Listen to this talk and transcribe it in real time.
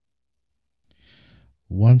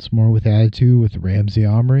Once More with Attitude with Ramsey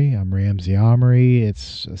Omri. I'm Ramsey Omri.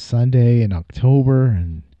 It's a Sunday in October,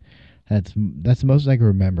 and that's the most I can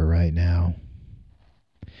remember right now.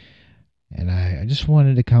 And I just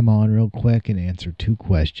wanted to come on real quick and answer two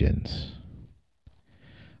questions.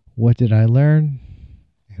 What did I learn,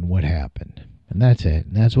 and what happened? And that's it.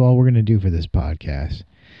 And that's all we're going to do for this podcast,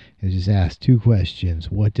 is just ask two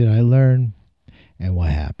questions. What did I learn, and what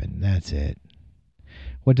happened? That's it.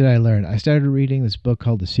 What did I learn? I started reading this book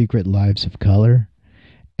called The Secret Lives of Color.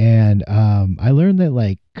 And I learned that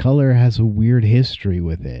like color has a weird history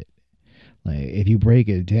with it. Like if you break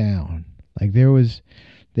it down, like there was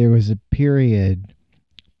a period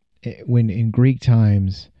when in Greek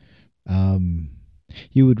times,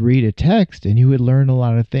 you would read a text and you would learn a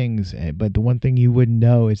lot of things. But the one thing you wouldn't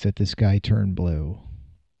know is that the sky turned blue.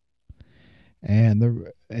 And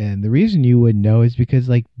the reason you wouldn't know is because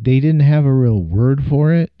like they didn't have a real word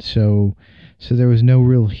for it, so there was no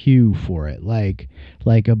real hue for it. Like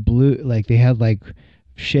a blue, like they had like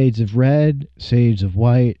shades of red, shades of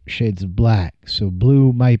white, shades of black. So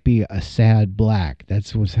blue might be a sad black.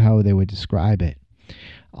 That's was how they would describe it.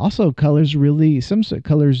 Also, colors really some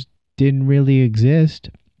colors didn't really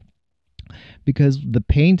exist because the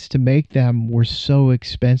paints to make them were so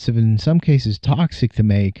expensive and in some cases toxic to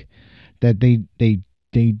make that they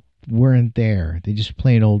weren't there. They just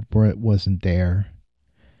plain old wasn't there.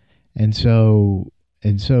 And so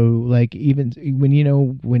like even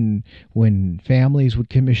when when families would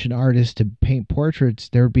commission artists to paint portraits,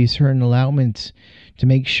 there would be certain allowance to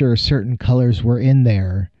make sure certain colors were in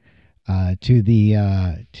there to the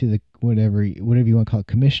whatever you want to call it,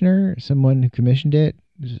 commissioner, someone who commissioned it,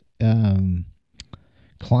 um,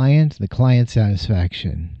 client, the client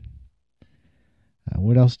satisfaction.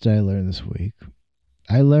 What else did I learn this week?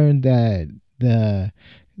 I learned that the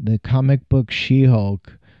comic book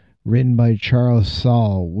She-Hulk, written by Charles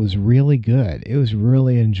Saul, was really good. It was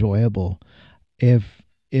really enjoyable. If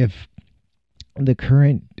the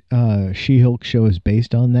current She-Hulk show is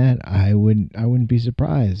based on that, I wouldn't be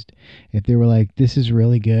surprised if they were like, "This is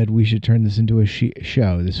really good. We should turn this into a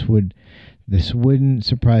show." This wouldn't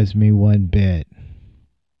surprise me one bit.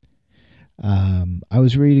 I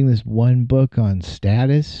was reading this one book on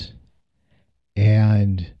status,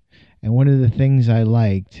 and one of the things I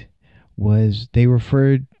liked was they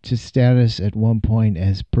referred to status at one point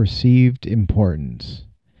as perceived importance.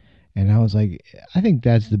 And I was like, I think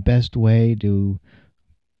that's the best way to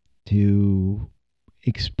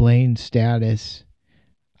explain status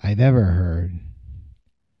I've ever heard.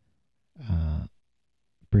 Uh,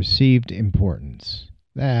 Perceived importance.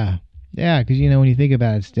 Yeah, because when you think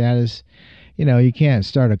about it, status, you can't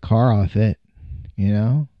start a car off it, you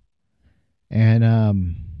know, and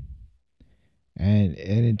and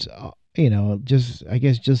it's just I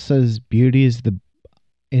guess just says beauty is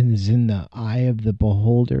in the eye of the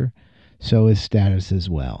beholder, so is status as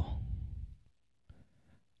well.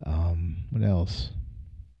 What else?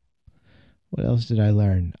 What else did I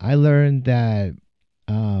learn? I learned that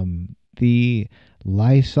the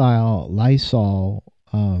Lysol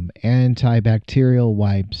antibacterial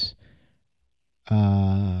wipes,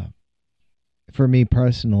 uh, for me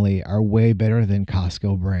personally, are way better than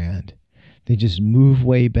Costco brand. They just move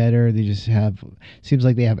way better. They just have, seems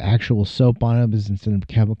like they have actual soap on them instead of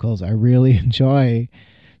chemicals. I really enjoy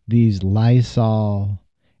these Lysol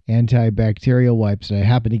antibacterial wipes that I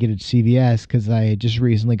happened to get at CVS because I had just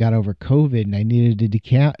recently got over COVID and I needed to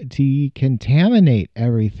decontaminate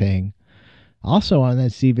everything. Also on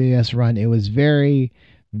that CVS run, it was very,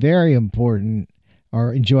 very important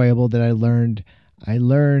or enjoyable that I learned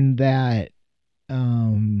that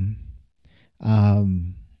um,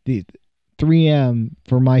 the 3M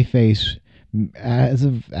for my face, as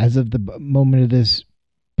of the moment of this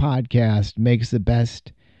podcast, makes the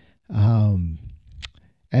best. Um,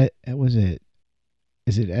 was it?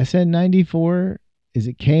 Is it SN94? Is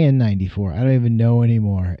it KN94? I don't even know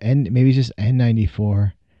anymore. And maybe it's just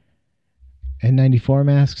N94. N94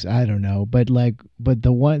 masks. I don't know, but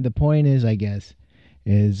the point is, I guess,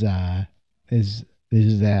 is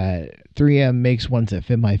is that 3M makes ones that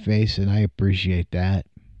fit my face, and I appreciate that.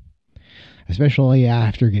 Especially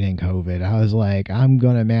after getting COVID, I was like, I'm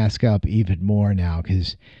gonna mask up even more now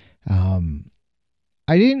because um,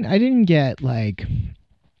 I didn't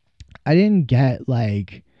get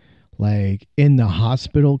like in the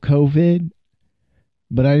hospital COVID,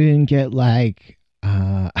 but I didn't get like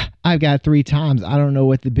I've got 3 times. I don't know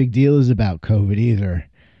what the big deal is about COVID either.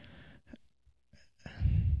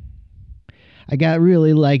 I got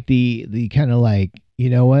really like the kind of like, you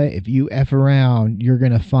know what? If you F around, you're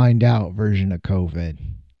gonna find out version of COVID.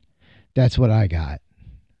 That's what I got.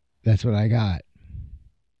 That's what I got.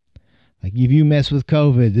 Like if you mess with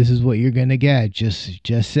COVID, this is what you're gonna get. Just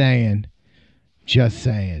saying. Just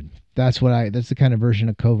saying. That's the kind of version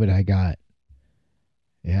of COVID I got.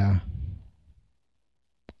 Yeah.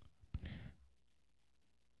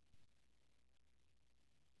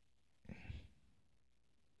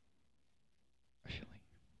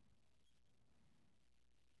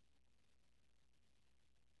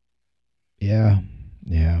 Yeah.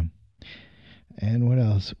 Yeah. And what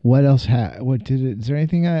else? What else? What did it? Is there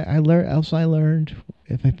anything I learned? Else I learned?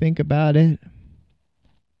 If I think about it,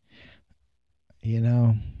 you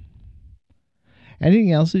know,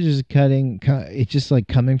 anything else is just It's just like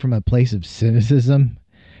coming from a place of cynicism.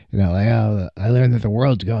 You know, like I learned that the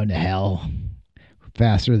world's going to hell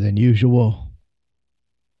faster than usual.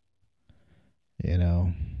 You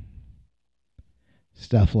know,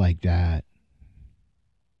 stuff like that.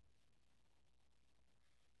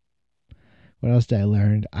 What else did I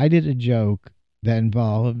learn? I did a joke that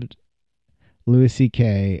involved Louis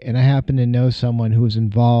C.K. and I happen to know someone who was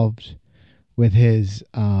involved with his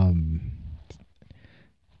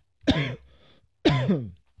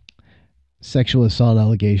sexual assault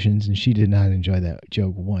allegations, and she did not enjoy that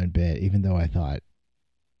joke one bit, even though I thought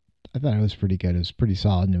it was pretty good. It was pretty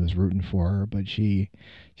solid, and it was rooting for her. But she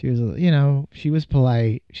was, she was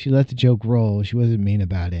polite. She let the joke roll. She wasn't mean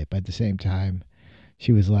about it, but at the same time,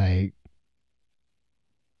 she was like,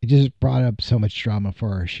 it just brought up so much drama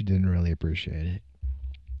for her. She didn't really appreciate it.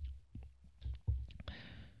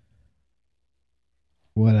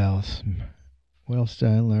 What else? What else did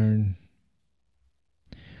I learn?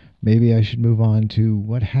 Maybe I should move on to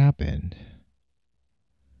what happened.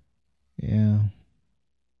 Yeah.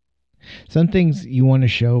 Some things you want to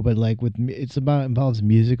show, but like involves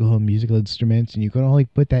musical instruments, and you can only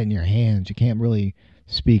put that in your hands. You can't really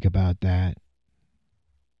speak about that.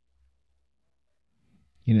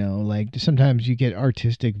 You know, like sometimes you get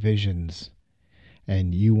artistic visions,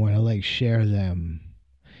 and you want to like share them,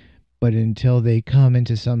 but until they come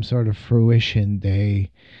into some sort of fruition,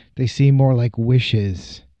 they seem more like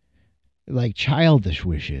wishes, like childish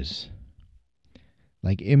wishes,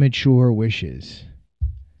 like immature wishes,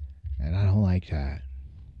 and I don't like that.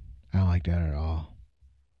 I don't like that at all.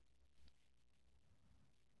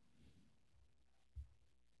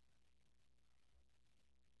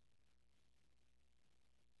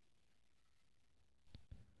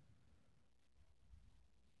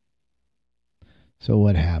 So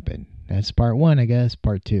what happened? That's part one, I guess.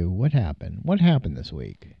 Part two. What happened? What happened this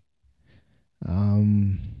week?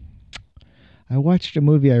 Um, I watched a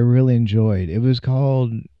movie I really enjoyed. It was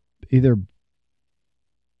called either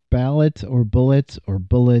Ballots or Bullets or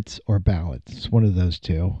Bullets or Ballots. It's one of those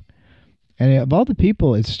two. And of all the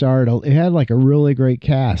people it starred, it had like a really great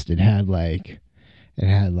cast. It had like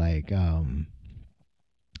um,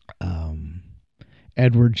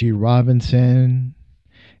 Edward G. Robinson.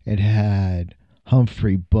 It had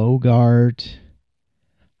Humphrey Bogart.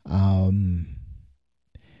 Um,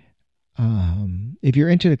 if you're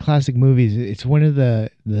into the classic movies, it's one of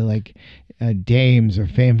the like dames or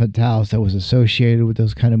femme fatales that was associated with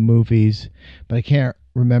those kind of movies, but I can't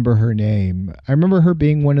remember her name. I remember her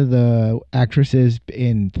being one of the actresses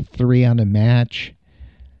in Three on a Match,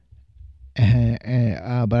 but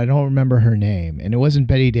I don't remember her name. And it wasn't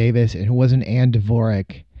Betty Davis, and it wasn't Anne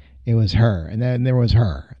Dvorak. It was her, and then there was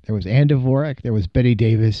her. There was Anne Dvorak, there was Betty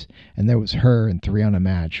Davis, and there was her in Three on a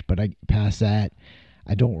Match. But I past that,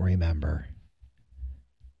 I don't remember.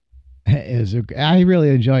 I really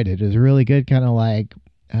enjoyed it. It was a really good kind of like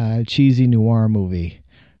cheesy noir movie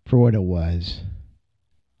for what it was.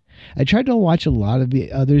 I tried to watch a lot of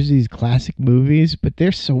the others these classic movies, but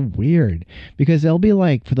they're so weird because they'll be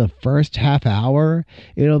like for the first half hour,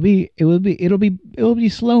 it'll be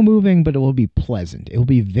slow moving, but it will be pleasant. It will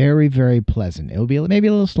be very very pleasant. It will be maybe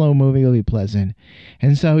a little slow moving, it'll be pleasant,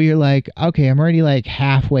 and so you're like, okay, I'm already like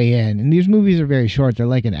halfway in, and these movies are very short. They're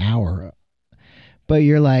like an hour, but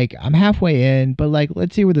you're like, I'm halfway in, but like,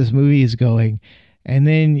 let's see where this movie is going, and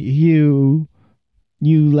then you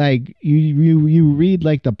read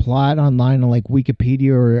like the plot online on like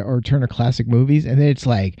Wikipedia or Turner Classic Movies, and then it's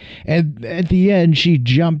like at the end she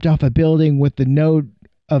jumped off a building with the note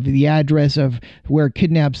of the address of where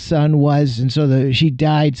kidnapped son was, and so she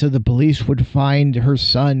died so the police would find her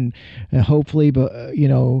son, hopefully, but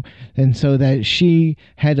and so that she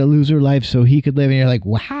had to lose her life so he could live, and you're like,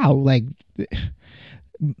 wow, like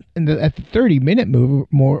at the 30-minute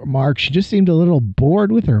mark, she just seemed a little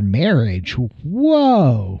bored with her marriage.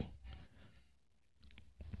 Whoa.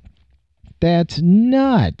 That's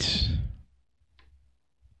nuts.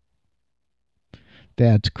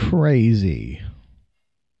 That's crazy.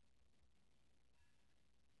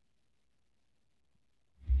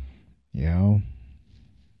 You know,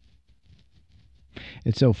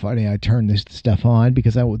 it's so funny. I turned this stuff on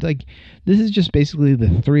because I would like. This is just basically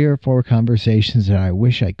the 3 or 4 conversations that I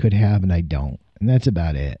wish I could have and I don't, and that's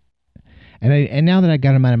about it. And now that I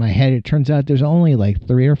got them out of my head, it turns out there's only like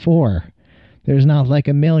 3 or 4. There's not like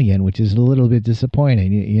a million, which is a little bit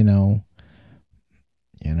disappointing. You know.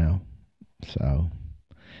 So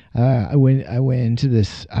I went into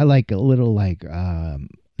this. I like a little like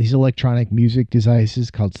these electronic music devices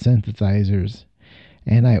called synthesizers,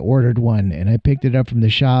 and I ordered one and I picked it up from the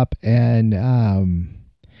shop. And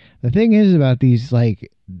the thing is about these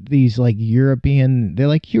European, they're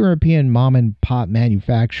like European mom and pop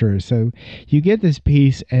manufacturers. So you get this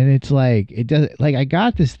piece and it's like it does like I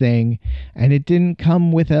got this thing and it didn't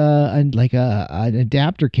come with a an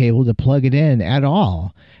adapter cable to plug it in at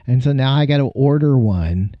all. And so now I got to order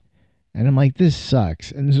one. And I'm like, this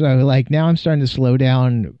sucks. And so like now I'm starting to slow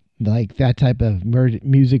down like that type of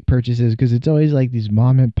music purchases because it's always like these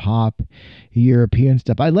mom and pop European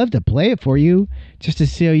stuff. I'd love to play it for you just to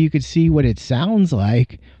see how you could see what it sounds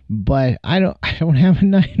like, but I don't have a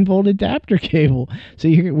 9-volt adapter cable, so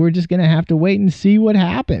we're just gonna have to wait and see what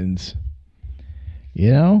happens.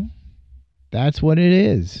 You know, that's what it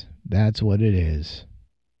is. That's what it is.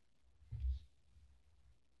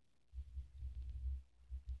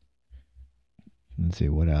 Let's see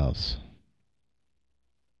what else.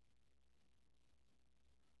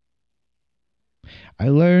 I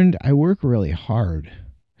learned I work really hard.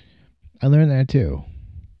 I learned that too.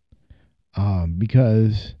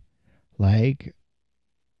 Because like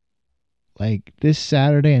this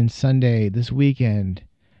Saturday and Sunday this weekend,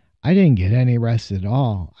 I didn't get any rest at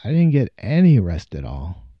all. I didn't get any rest at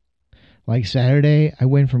all. Like Saturday, I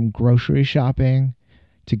went from grocery shopping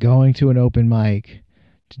to going to an open mic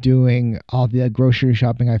to doing all the grocery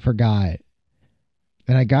shopping I forgot.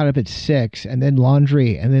 Then I got up at 6 and then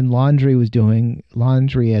laundry, and then laundry was doing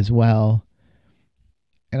laundry as well.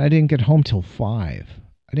 And I didn't get home till 5.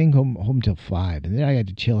 I didn't come home till 5, and then I had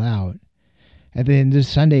to chill out. And then this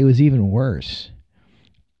Sunday was even worse.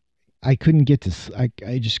 I couldn't get to.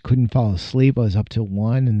 I just couldn't fall asleep. I was up till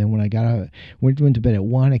 1, and then when I got out, went to bed at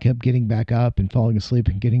 1, I kept getting back up and falling asleep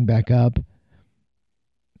and getting back up.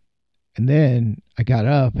 And then I got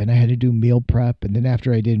up and I had to do meal prep. And then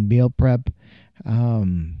after I did meal prep,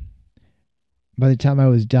 um, by the time I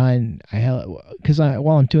was done,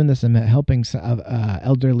 while I'm doing this, I'm helping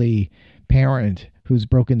elderly parent who's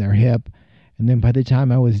broken their hip. And then by the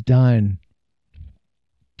time I was done,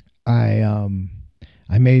 I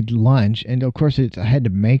I made lunch, and of course I had to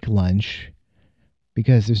make lunch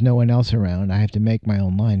because there's no one else around. I have to make my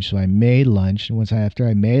own lunch, so I made lunch. And after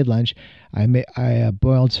I made lunch, I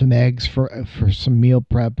boiled some eggs for some meal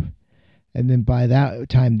prep. And then by that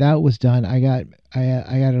time that was done, I got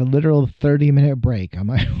a literal 30-minute break on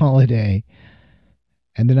my holiday,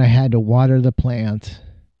 and then I had to water the plants,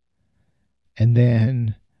 and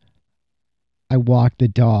then I walked the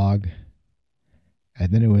dog,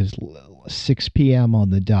 and then it was 6 p.m.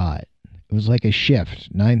 on the dot. It was like a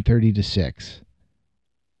shift, 9:30 to 6.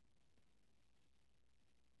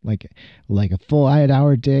 Like a full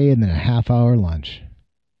 8-hour day and then a half-hour lunch.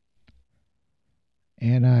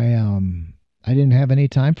 And I didn't have any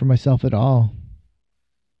time for myself at all.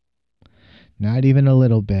 Not even a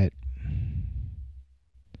little bit.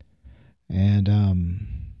 And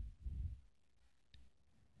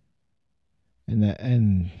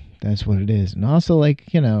and that's what it is. And also, like,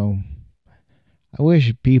 I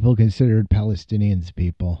wish people considered Palestinians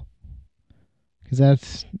people, because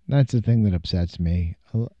that's the thing that upsets me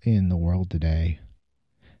in the world today.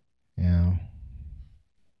 You know,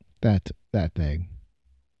 that thing.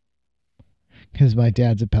 Because my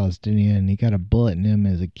dad's a Palestinian, and he got a bullet in him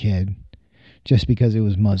as a kid, just because he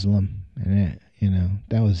was Muslim, and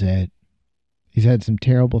that was it. He's had some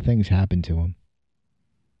terrible things happen to him.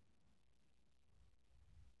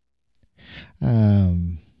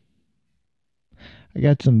 I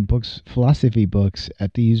got some books, philosophy books,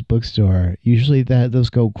 at the used bookstore. Usually those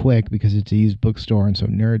go quick because it's a used bookstore, and so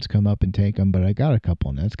nerds come up and take them. But I got a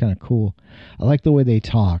couple, and that's kind of cool. I like the way they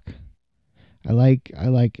talk. I like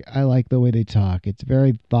the way they talk. It's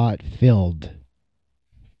very thought filled,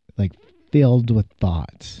 like filled with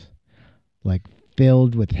thoughts, like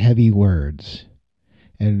filled with heavy words.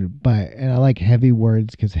 And I like heavy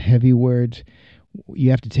words because heavy words,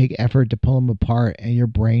 you have to take effort to pull them apart, and your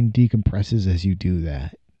brain decompresses as you do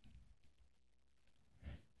that.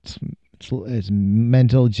 It's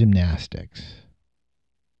mental gymnastics.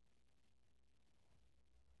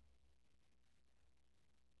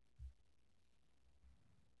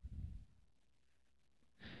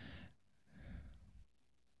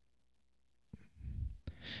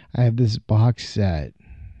 I have this box set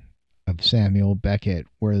of Samuel Beckett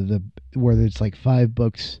where there's like 5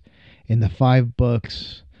 books, and the 5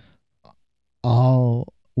 books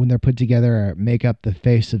all when they're put together make up the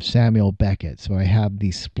face of Samuel Beckett. So I have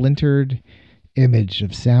the splintered image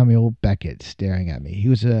of Samuel Beckett staring at me. He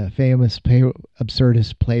was a famous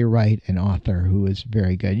absurdist playwright and author who was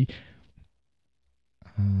very good.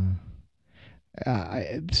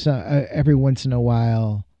 Every once in a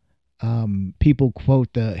while, people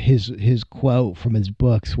quote his quote from his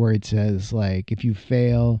books where it says like, "If you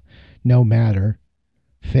fail, no matter,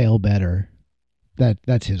 fail better."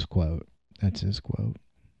 That's his quote. That's his quote.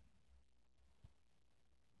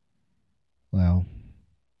 Well,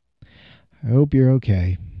 I hope you're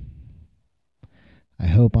okay. I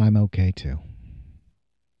hope I'm okay too.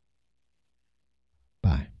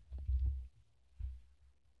 Bye.